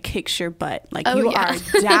hour, but it kicks your butt. Like you are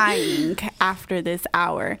dying after this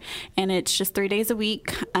hour. And it's just 3 days a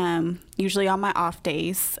week, usually on my off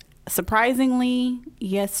days. Surprisingly,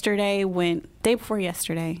 day before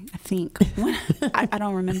yesterday, I think, I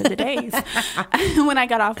don't remember the days. When I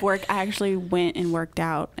got off work, I actually went and worked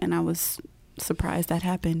out, and I was surprised that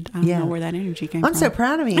happened. I don't know where that energy came from. I'm so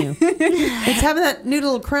proud of you. It's having that new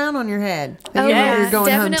little crown on your head. Oh, you're going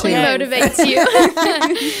definitely home to. motivates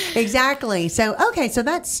you. Exactly. So, okay, so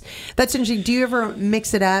that's interesting. Do you ever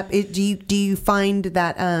mix it up? Do you find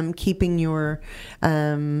that keeping your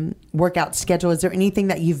workout schedule, is there anything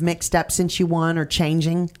that you've mixed up since you won or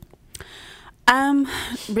changing?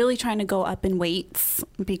 Really trying to go up in weights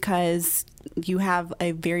because you have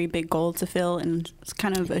a very big goal to fill in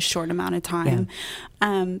kind of a short amount of time.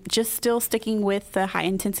 Just still sticking with the high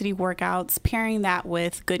intensity workouts, pairing that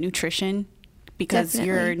with good nutrition because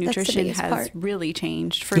your nutrition has really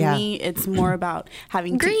changed. For me, it's more about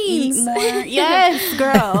having to eat more. Yes,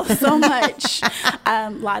 girl, so much.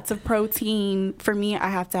 Lots of protein. For me, I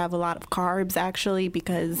have to have a lot of carbs actually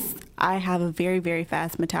because I have a very, very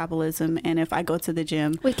fast metabolism. And if I go to the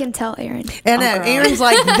gym. We can tell Erin. I know. Erin's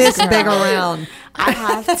like this big around. I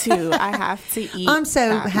have to eat. I'm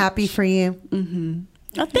so happy for you. Mm-hmm.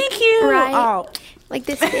 Oh, thank you. Right. Oh. Like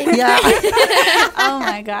this big. Yeah. Oh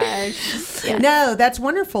my gosh. Yeah. No, that's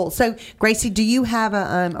wonderful. So, Gracie, do you have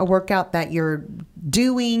a workout that you're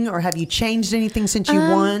doing, or have you changed anything since you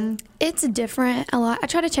won? It's different a lot. I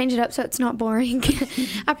try to change it up so it's not boring.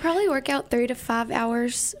 I probably work out 3 to 5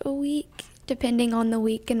 hours a week, depending on the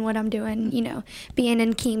week and what I'm doing. Being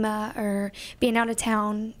in Kemah or being out of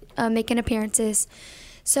town, making appearances.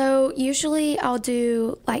 So usually I'll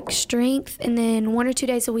do like strength, and then 1 or 2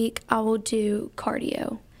 days a week I will do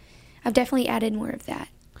cardio. I've definitely added more of that.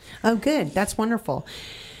 Oh, good. That's wonderful.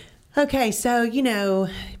 Okay, so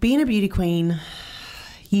being a beauty queen,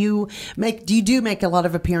 you do make a lot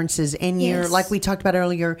of appearances, and you're like we talked about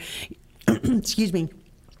earlier. Excuse me.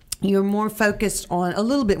 You're a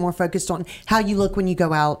little bit more focused on how you look when you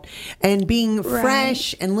go out, and being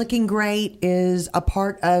fresh and looking great is a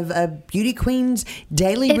part of a beauty queen's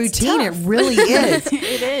daily routine. Tough. It really is.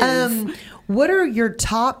 It is. What are your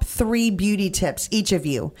top 3 beauty tips, each of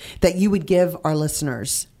you, that you would give our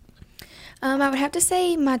listeners? I would have to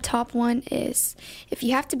say my top one is if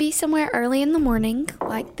you have to be somewhere early in the morning,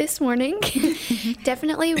 like this morning,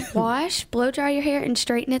 definitely wash, blow dry your hair, and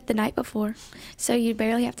straighten it the night before. So you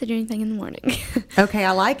barely have to do anything in the morning. Okay,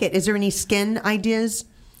 I like it. Is there any skin ideas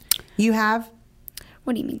you have?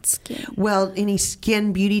 What do you mean skin? Well, any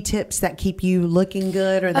skin beauty tips that keep you looking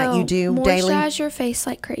good or that you do daily? Moisturize your face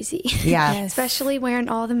like crazy. Yeah. Yes. Especially wearing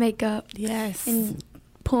all the makeup. Yes. And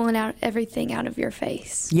pulling out everything out of your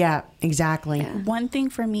face. Yeah, exactly. Yeah. One thing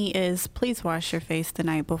for me is please wash your face the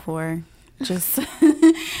night before. Just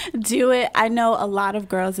do it. I know a lot of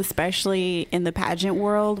girls, especially in the pageant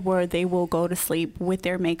world, where they will go to sleep with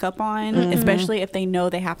their makeup on, especially if they know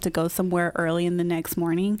they have to go somewhere early in the next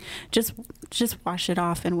morning. Just wash it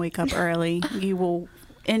off and wake up early. You will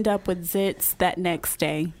end up with zits that next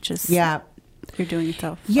day. You're doing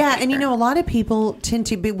yourself. Yeah, and a lot of people tend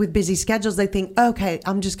to be with busy schedules. They think, okay,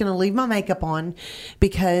 I'm just going to leave my makeup on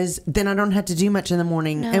because then I don't have to do much in the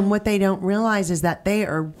morning. No. And what they don't realize is that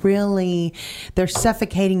they're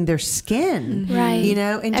suffocating their skin. Right.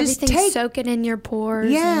 And everything's soaking in your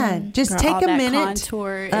pores. Yeah, just take a minute.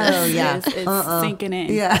 Contour is sinking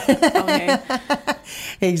in. Yeah. Okay.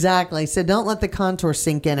 Exactly. So don't let the contour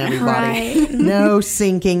sink in, everybody. Right. No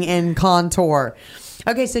sinking in contour.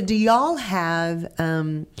 Okay, so do y'all have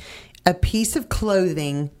a piece of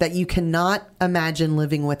clothing that you cannot imagine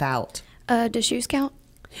living without? Does shoes count?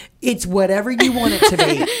 It's whatever you want it to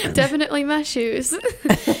be. Definitely my shoes.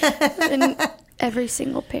 And every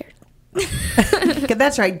single pair.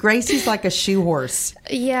 That's right. Gracie's like a shoe horse.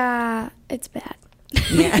 Yeah, it's bad.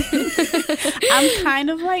 Yeah. I'm kind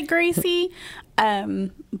of like Gracie,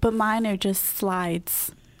 but mine are just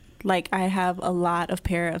slides. Like, I have a lot of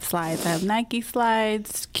pair of slides. I have Nike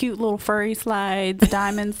slides, cute little furry slides,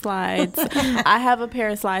 diamond slides. I have a pair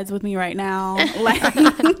of slides with me right now. Like,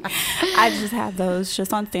 I just have those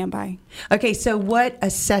just on standby. Okay, so what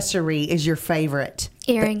accessory is your favorite?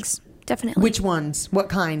 Earrings, definitely. Which ones? What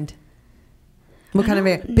kind? What kind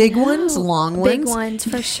of big ones, long ones? Big ones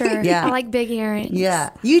for sure. Yeah. I like big earrings. Yeah,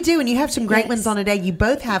 you do, and you have some great Yes. ones on today. You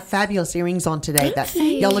both have fabulous earrings on today. That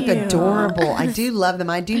y'all look you. adorable. I do love them.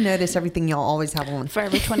 I do notice everything y'all always have on.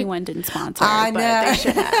 Forever 21 didn't sponsor, I but know. they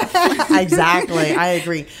should have. Exactly, I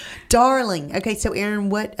agree, darling. Okay, so Erin,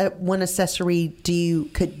 what one accessory do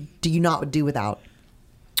you not do without?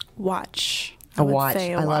 Watch. A I would watch.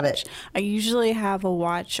 say I love it. I usually have a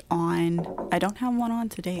watch on. I don't have one on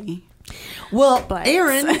today. Well, But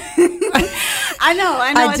Erin, I know.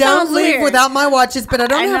 I It don't sounds live weird. without my watches, but I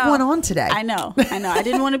don't have know. one on today. I know. I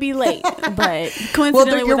didn't want to be late, but Well,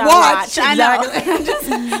 coincidentally your with our watch, watch, I know.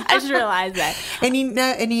 exactly. I just realized that. And you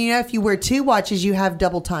know, if you wear two watches, you have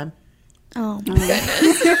double time. Oh, goodness.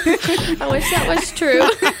 I wish that was true.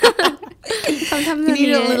 Sometimes You I need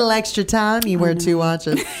need a it. little extra time. You wear two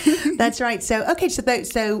watches. That's right. So okay,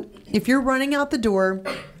 so if you're running out the door,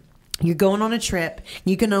 you're going on a trip.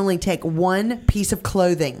 You can only take one piece of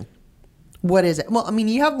clothing. What is it? Well, I mean,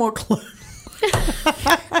 you have more clothes.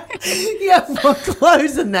 You have more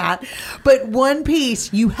clothes than that, but one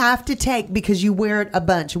piece you have to take because you wear it a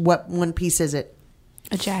bunch. What one piece is it?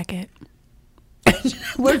 A jacket.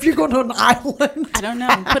 What if you're going on an island? I don't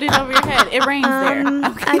know. Put it over your head. It rains there.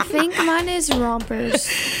 I think mine is rompers.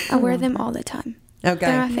 I wear them all the time. Okay,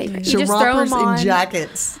 They're my favorite. So You just throw rompers them on. and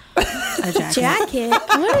jackets. A jacket. Jacket?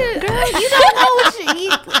 What? Girl, you don't know what she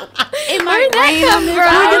It might Where'd that rain come on this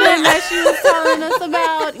from? island that she was telling us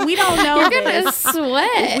about. We don't know You're gonna this.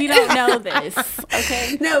 sweat. We don't know this.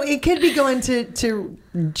 Okay. No, it could be going to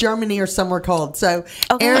Germany or somewhere cold. So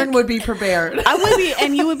Okay. Erin would be prepared. I would be,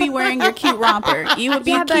 and you would be wearing your cute romper. You would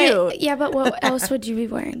be cute. But what else would you be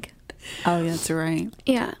wearing? Oh, that's right.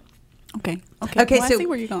 Yeah. Okay. Okay. Okay, Well, so I see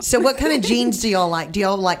where you're going. so what kind of jeans do y'all like? Do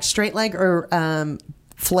y'all like straight leg or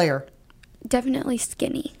flare? Definitely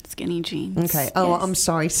skinny. Skinny jeans. Okay. Oh, Yes. I'm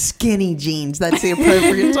sorry. Skinny jeans. That's the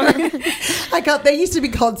appropriate term. They used to be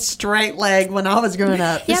called straight leg when I was growing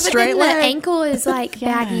up. Yeah, but Straight then leg. the ankle is like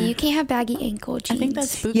Yeah. baggy. You can't have baggy ankle jeans. I think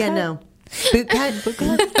that's boot Yeah, cut. no. Boot cut. Boot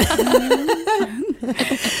cut.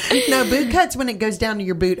 No, boot cuts when it goes down to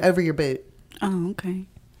your boot over your boot. Oh, okay.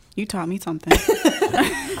 You taught me something.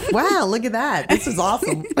 Wow, look at that. This is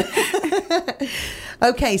awesome.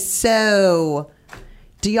 Okay, so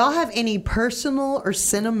do y'all have any personal or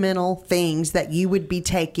sentimental things that you would be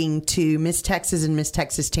taking to Miss Texas and Miss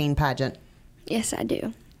Texas Teen Pageant? Yes, I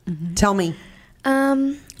do. Tell me.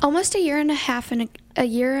 Almost a year and a half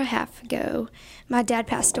ago, my dad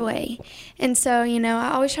passed away. And so,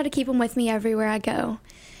 I always try to keep him with me everywhere I go.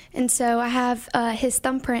 And so I have his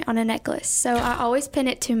thumbprint on a necklace. So I always pin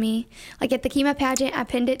it to me. Like at the Kemah pageant, I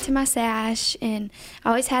pinned it to my sash, and I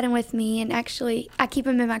always had him with me. And actually, I keep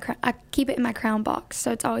him I keep it in my crown box,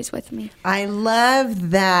 so it's always with me. I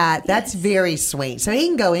love that. That's very sweet. So he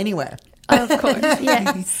can go anywhere. Of course,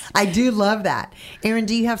 yes. I do love that. Erin,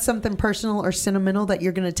 do you have something personal or sentimental that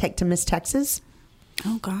you're going to take to Miss Texas?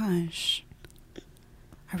 Oh gosh.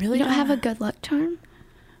 I really You don't have a good luck charm?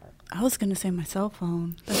 I was gonna say my cell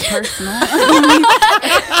phone. That's personal.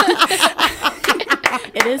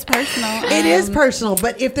 It is personal. It is personal,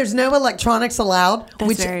 but if there's no electronics allowed, That's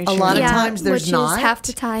which very a true. lot of Yeah, times there's which not. is half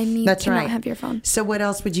the time you That's cannot right. have your phone. So what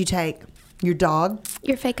else would you take? Your dog?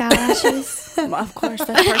 Your fake eyelashes. Of course,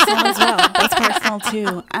 that's personal as well. That's personal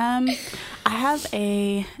too. I have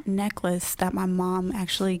a necklace that my mom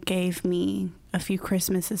actually gave me a few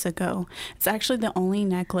Christmases ago. It's actually the only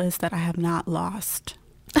necklace that I have not lost.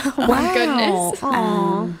 Oh my goodness.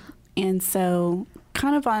 And so,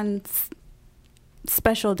 kind of on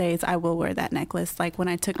special days, I will wear that necklace. Like when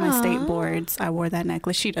I took my state boards, I wore that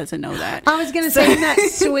necklace. She doesn't know that. I was going to say, isn't that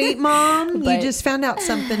sweet, Mom? You But- just found out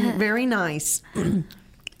something very nice.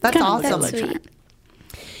 That's Kind of awesome. That's sweet.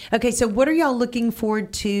 Okay, so what are y'all looking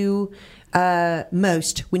forward to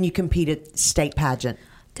most when you compete at state pageant?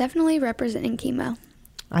 Definitely representing Kemah.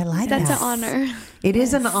 I like That's that. an honor. It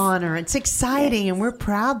is an honor. It's exciting, and we're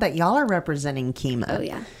proud that y'all are representing Kemah. Oh,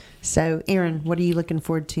 yeah. So, Erin, what are you looking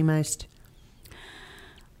forward to most?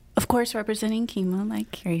 Of course, representing Kemah,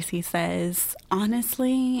 like Gracie says.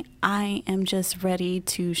 Honestly, I am just ready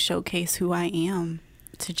to showcase who I am.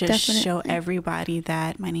 To just show Definitely. everybody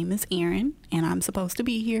that my name is Erin and I'm supposed to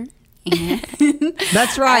be here. And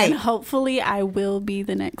That's right. And hopefully I will be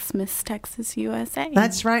the next Miss Texas USA.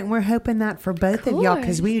 That's right. And we're hoping that for both of y'all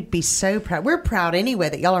because we would be so proud. We're proud anyway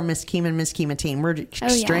that y'all are Miss Kima and Miss Kima team. We're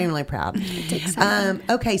extremely proud.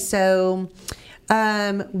 Okay, so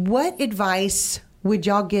what advice would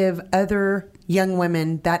y'all give other young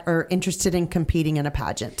women that are interested in competing in a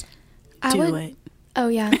pageant? Do it. Oh,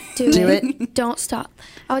 yeah. Do it. Don't stop.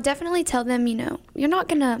 I would definitely tell them, you're not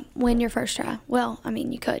going to win your first try. Well, I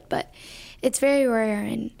mean, you could, but it's very rare.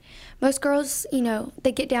 And most girls,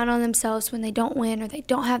 they get down on themselves when they don't win or they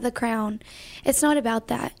don't have the crown. It's not about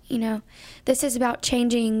that, This is about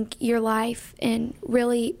changing your life and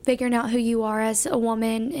really figuring out who you are as a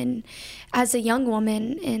woman and as a young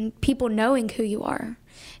woman and people knowing who you are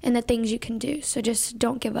and the things you can do. So just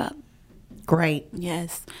don't give up. Great.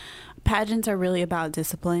 Yes. Pageants are really about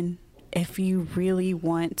discipline. If you really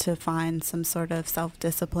want to find some sort of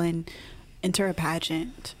self-discipline, enter a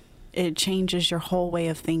pageant. It changes your whole way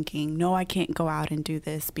of thinking. No, I can't go out and do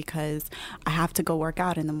this because I have to go work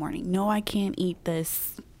out in the morning. No, I can't eat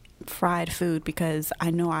this fried food because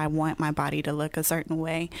I know I want my body to look a certain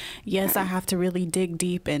way. Yes, I have to really dig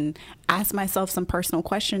deep and ask myself some personal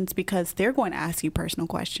questions because they're going to ask you personal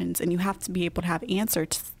questions and you have to be able to have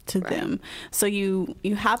answers to them. So you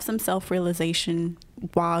have some self-realization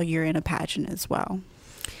while you're in a pageant as well.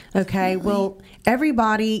 Okay, well,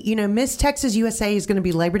 everybody, Miss Texas USA is going to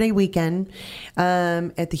be Labor Day weekend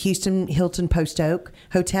at the Houston Hilton Post Oak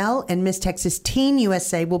Hotel, and Miss Texas Teen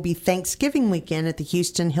USA will be Thanksgiving weekend at the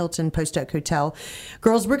Houston Hilton Post Oak Hotel.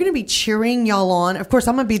 Girls, we're going to be cheering y'all on. Of course,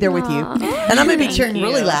 I'm going to be there with you, and I'm going to be cheering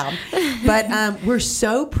really loud. But we're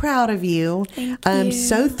so proud of you. I'm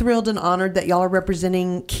so thrilled and honored that y'all are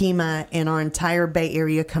representing Kima in our entire Bay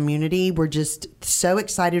Area community. We're just so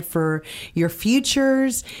excited for your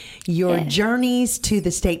futures, your journeys to the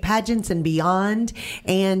state pageants and beyond.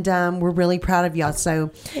 And we're really proud of y'all. So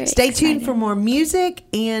stay tuned for more music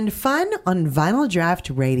and fun on Vinyl Draft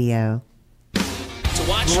Radio. To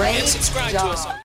watch and subscribe to us on